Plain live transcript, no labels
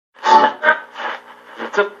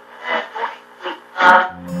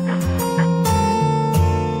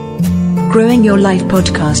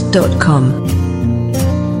growingyourlifepodcast.com.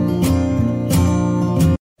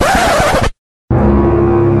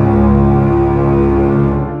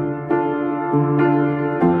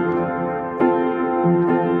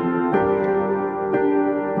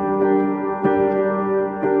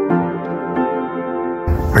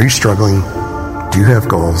 Are you struggling? Do you have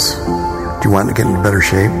goals? Do you want to get into better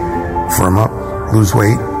shape? Firm up? Lose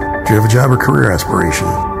weight? Do you have a job or career aspiration?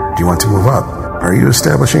 Do you want to move up? Are you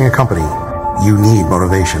establishing a company? You need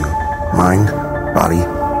motivation. Mind, body,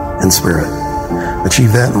 and spirit.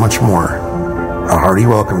 Achieve that and much more. A hearty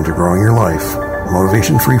welcome to Growing Your Life.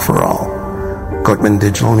 Motivation free for all. Glickman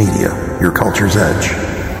Digital Media, your culture's edge.